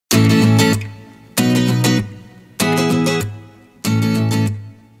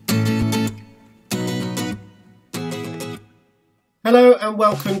Hello and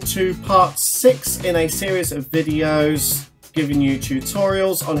welcome to part 6 in a series of videos giving you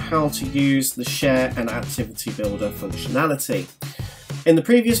tutorials on how to use the Share and Activity Builder functionality. In the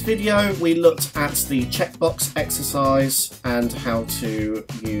previous video we looked at the checkbox exercise and how to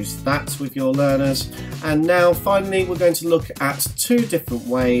use that with your learners, and now finally we're going to look at 2 different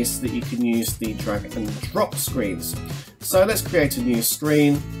ways that you can use the drag and drop screens. So let's create a new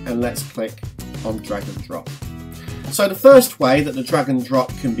screen and let's click on drag and drop. So the first way that the drag and drop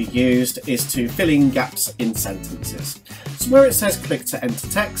can be used is to fill in gaps in sentences. So where it says click to enter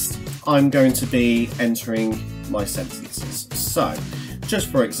text, I'm going to be entering my sentences. So just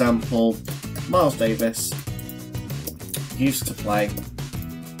for example, Miles Davis used to play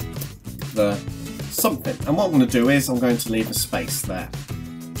the something. And what I'm going to do is I'm going to leave a space there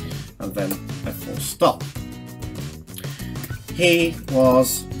and then a full stop. He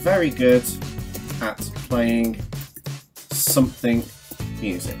was very good at playing something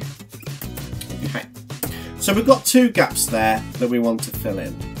music. Okay, so we've got 2 gaps there that we want to fill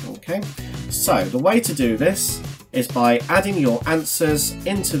in. Okay, so the way to do this is by adding your answers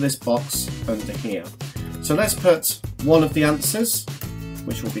into this box under here. So let's put one of the answers,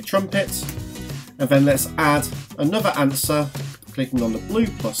 which will be trumpet, and then let's add another answer, clicking on the blue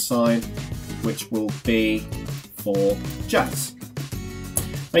plus sign, which will be for jazz.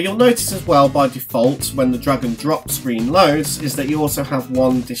 Now you'll notice as well by default when the drag and drop screen loads is that you also have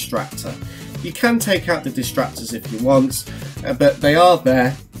one distractor. You can take out the distractors if you want, but they are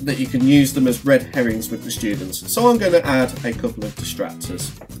there that you can use them as red herrings with the students. So I'm going to add a couple of distractors.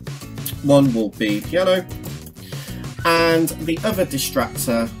 One will be piano and the other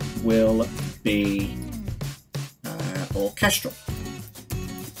distractor will be orchestral.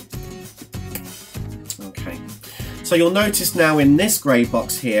 Okay. So you'll notice now in this grey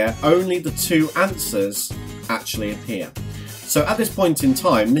box here, only the 2 answers actually appear. So at this point in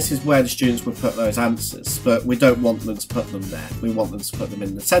time, this is where the students would put those answers, but we don't want them to put them there. We want them to put them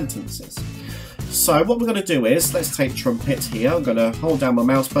in the sentences. So what we're going to do is, let's take trumpet here. I'm going to hold down my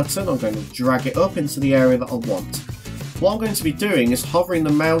mouse button. I'm going to drag it up into the area that I want. What I'm going to be doing is hovering the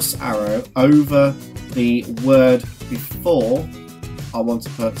mouse arrow over the word before I want to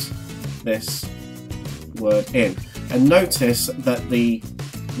put this word in. And notice that the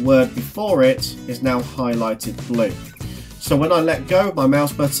word before it is now highlighted blue. So when I let go of my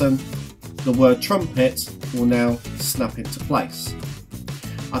mouse button, the word trumpet will now snap into place.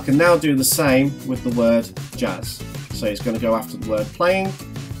 I can now do the same with the word jazz. So it's going to go after the word playing.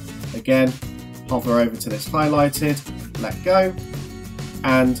 Again, hover over to this highlighted, let go,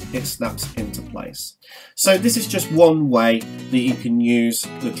 and it snaps into place. So this is just one way that you can use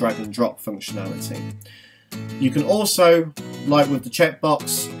the drag and drop functionality. You can also, like with the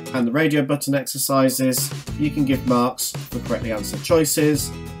checkbox and the radio button exercises, you can give marks for correctly answered choices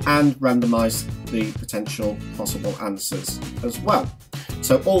and randomise the potential possible answers as well.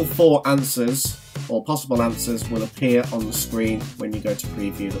 So all 4 answers or possible answers will appear on the screen when you go to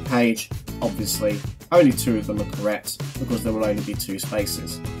preview the page. Obviously, only 2 of them are correct because there will only be 2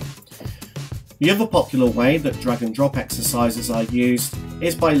 spaces. The other popular way that drag and drop exercises are used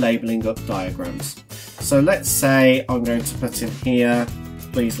is by labelling up diagrams. So let's say I'm going to put in here,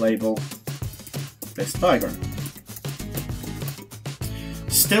 please label this diagram.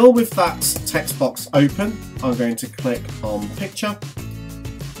 Still with that text box open, I'm going to click on picture.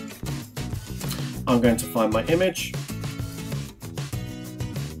 I'm going to find my image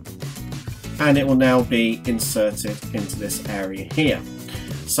and it will now be inserted into this area here.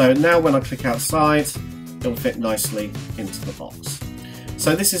 So now when I click outside, it will fit nicely into the box.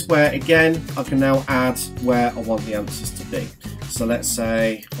 So this is where, again, I can now add where I want the answers to be. So let's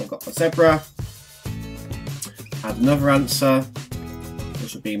say I've got my zebra, add another answer,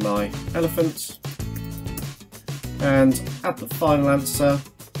 which will be my elephant, and add the final answer,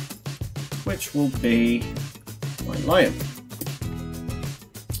 which will be my lion.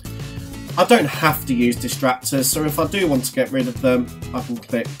 I don't have to use distractors, so if I do want to get rid of them, I can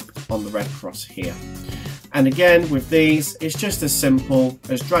click on the red cross here. And again, with these, it's just as simple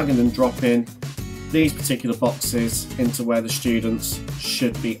as dragging and dropping these particular boxes into where the students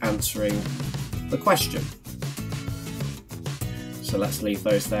should be answering the question. So let's leave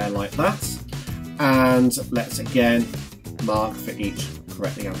those there like that. And let's again mark for each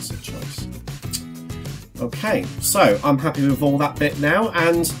correctly answered choice. Okay, so I'm happy with all that bit now,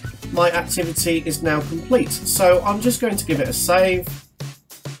 and my activity is now complete. So I'm just going to give it a save.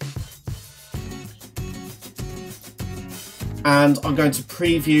 And I'm going to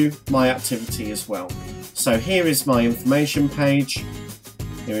preview my activity as well. So here is my information page,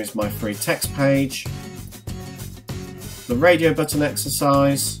 here is my free text page, the radio button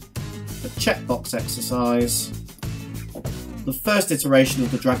exercise, the checkbox exercise, the first iteration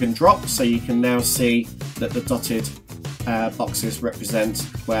of the drag and drop, so you can now see that the dotted boxes represent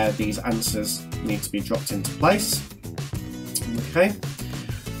where these answers need to be dropped into place. Okay,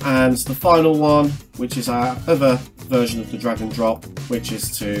 and the final one, which is our other version of the drag and drop, which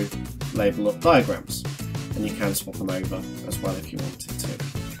is to label up diagrams, and you can swap them over as well if you wanted to.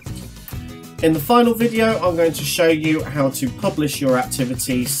 In the final video, I'm going to show you how to publish your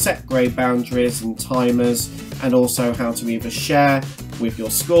activity, set grade boundaries and timers, and also how to either share with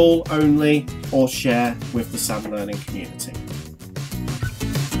your school only or share with the SAM Learning community.